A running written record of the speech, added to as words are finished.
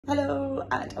Hello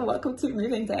and welcome to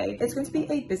moving day. It's going to be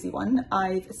a busy one.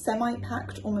 I've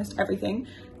semi-packed almost everything.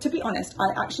 To be honest,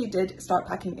 I actually did start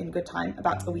packing in good time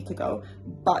about a week ago,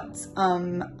 but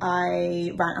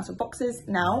I ran out of boxes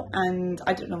now and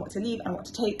I didn't know what to leave and what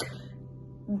to take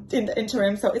in the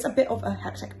interim, so it's a bit of a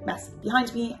hectic mess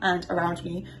behind me and around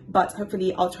me, but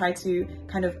hopefully I'll try to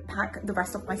kind of pack the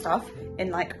rest of my stuff in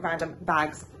like random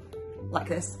bags like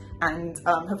this, and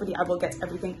hopefully I will get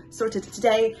everything sorted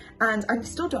today. And I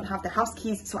still don't have the house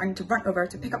keys, so I need to run over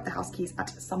to pick up the house keys at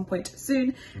some point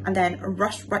soon and then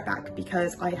rush right back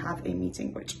because I have a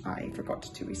meeting which I forgot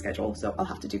to reschedule, so I'll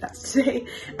have to do that today.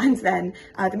 And then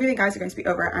the moving guys are going to be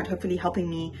over and hopefully helping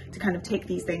me to kind of take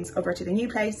these things over to the new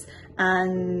place.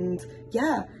 And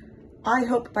yeah, I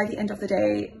hope by the end of the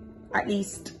day at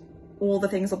least all the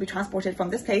things will be transported from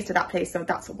this place to that place, so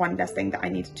that's one less thing that I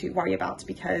need to worry about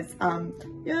because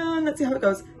yeah, let's see how it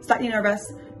goes. Slightly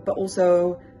nervous, but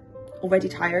also already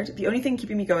tired. The only thing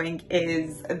keeping me going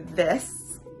is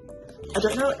this. I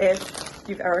don't know if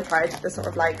you've ever tried this sort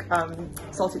of like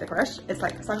salty licorice. It's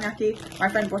like salmiakki. My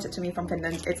friend brought it to me from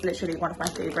Finland. It's literally one of my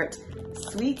favorite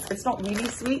sweets. It's not really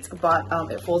sweet, but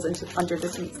it falls under the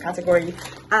sweets category.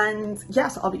 And yeah,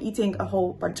 so I'll be eating a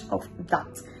whole bunch of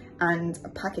that and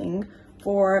packing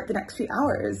for the next few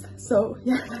hours. So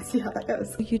yeah, let's see how that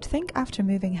goes. You'd think after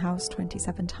moving house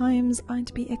 27 times,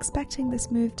 I'd be expecting this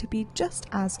move to be just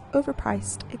as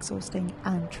overpriced, exhausting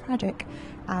and tragic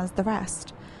as the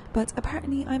rest. But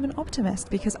apparently I'm an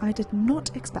optimist because I did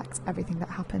not expect everything that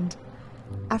happened.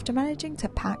 After managing to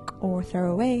pack or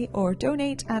throw away or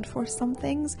donate and for some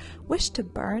things wish to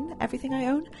burn everything I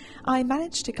own, I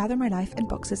managed to gather my life in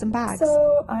boxes and bags.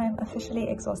 So I'm officially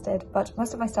exhausted, but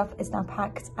most of my stuff is now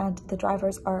packed and the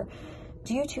drivers are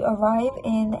due to arrive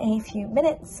in a few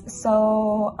minutes,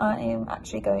 so I am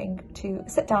actually going to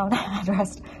sit down and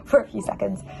rest for a few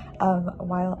seconds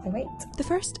while I wait. The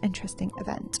first interesting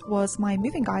event was my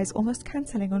moving guys almost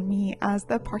cancelling on me as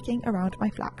the parking around my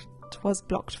flat was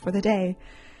blocked for the day.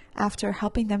 After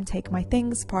helping them take my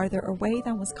things farther away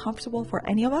than was comfortable for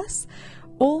any of us,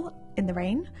 all in the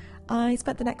rain, I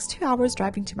spent the next 2 hours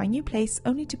driving to my new place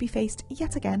only to be faced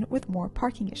yet again with more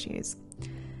parking issues.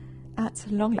 At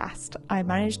long last, I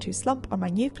managed to slump on my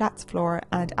new flat's floor,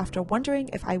 and after wondering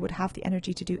if I would have the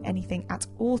energy to do anything at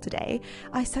all today,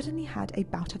 I suddenly had a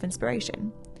bout of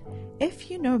inspiration.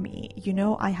 If you know me, you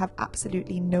know I have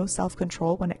absolutely no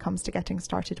self-control when it comes to getting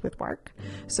started with work.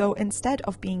 So instead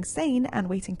of being sane and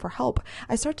waiting for help,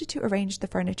 I started to arrange the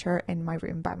furniture in my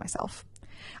room by myself.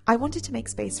 I wanted to make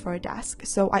space for a desk,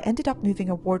 so I ended up moving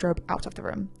a wardrobe out of the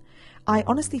room. I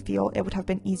honestly feel it would have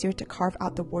been easier to carve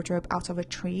out the wardrobe out of a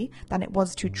tree than it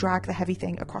was to drag the heavy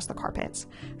thing across the carpet.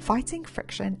 Fighting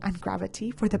friction and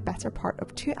gravity for the better part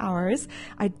of 2 hours,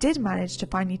 I did manage to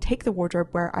finally take the wardrobe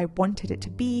where I wanted it to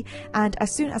be, and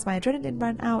as soon as my adrenaline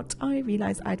ran out, I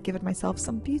realised I'd given myself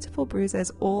some beautiful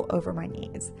bruises all over my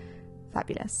knees.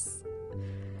 Fabulous.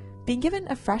 Being given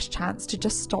a fresh chance to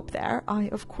just stop there, I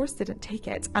of course didn't take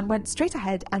it and went straight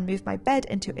ahead and moved my bed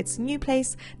into its new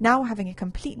place, now having a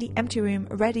completely empty room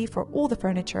ready for all the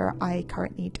furniture I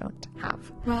currently don't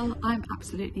have. Well, I'm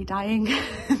absolutely dying.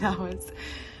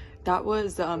 that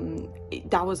was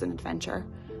an adventure.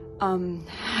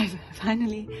 I've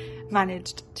finally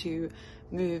managed to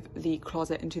move the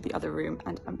closet into the other room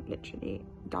and I'm literally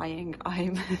dying.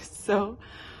 I'm so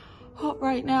hot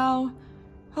right now.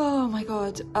 Oh my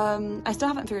god. I still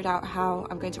haven't figured out how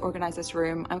I'm going to organize this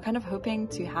room. I'm kind of hoping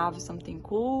to have something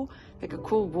cool, like a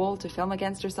cool wall to film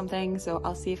against or something, so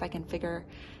I'll see if I can figure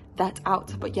that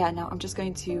out. But yeah, now I'm just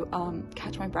going to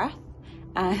catch my breath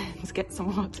and get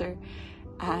some water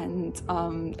and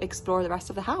explore the rest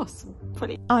of the house.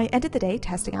 I ended the day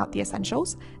testing out the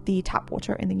essentials, the tap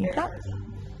water in the new flat,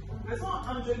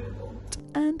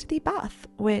 and the bath,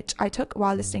 which I took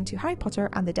while listening to Harry Potter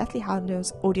and the Deathly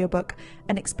Hallows audiobook,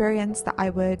 an experience that I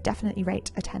would definitely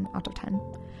rate a 10 out of 10.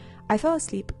 I fell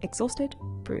asleep exhausted,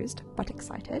 bruised, but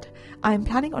excited. I'm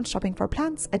planning on shopping for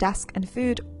plants, a desk and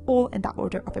food, all in that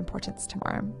order of importance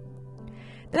tomorrow.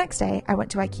 The next day, I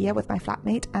went to IKEA with my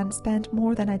flatmate and spent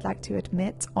more than I'd like to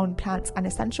admit on plants and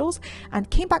essentials, and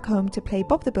came back home to play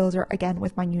Bob the Builder again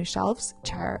with my new shelves,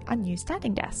 chair and new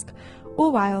standing desk,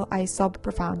 all while I sobbed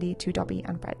profoundly to Dobby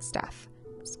and Fred's death.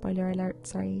 Spoiler alert,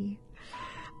 sorry.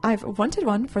 I've wanted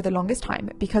one for the longest time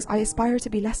because I aspire to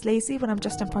be less lazy when I'm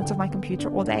just in front of my computer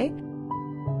all day.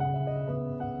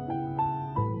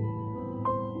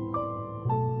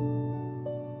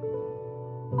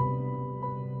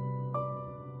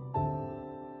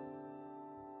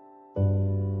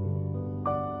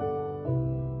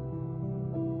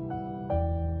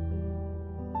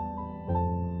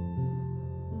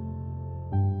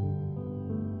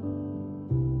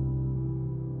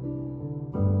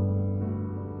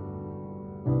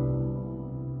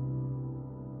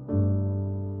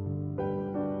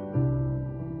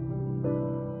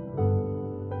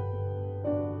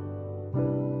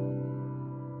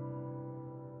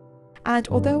 And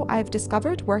although I've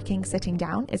discovered working sitting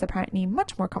down is apparently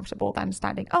much more comfortable than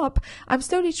standing up, I'm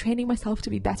slowly training myself to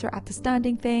be better at the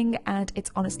standing thing, and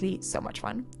it's honestly so much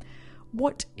fun.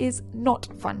 What is not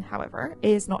fun, however,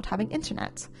 is not having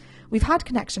internet. We've had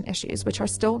connection issues which are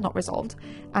still not resolved,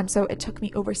 and so it took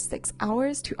me over 6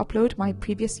 hours to upload my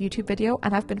previous YouTube video,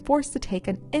 and I've been forced to take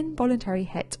an involuntary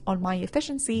hit on my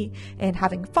efficiency in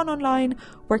having fun online,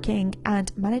 working,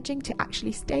 and managing to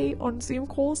actually stay on Zoom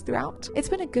calls throughout. It's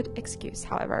been a good excuse,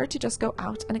 however, to just go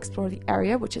out and explore the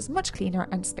area, which is much cleaner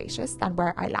and spacious than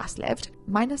where I last lived,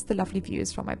 minus the lovely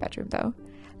views from my bedroom though.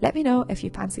 Let me know if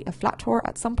you fancy a flat tour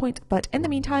at some point, but in the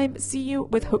meantime, see you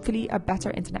with hopefully a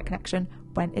better internet connection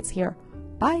when it's here.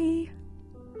 Bye!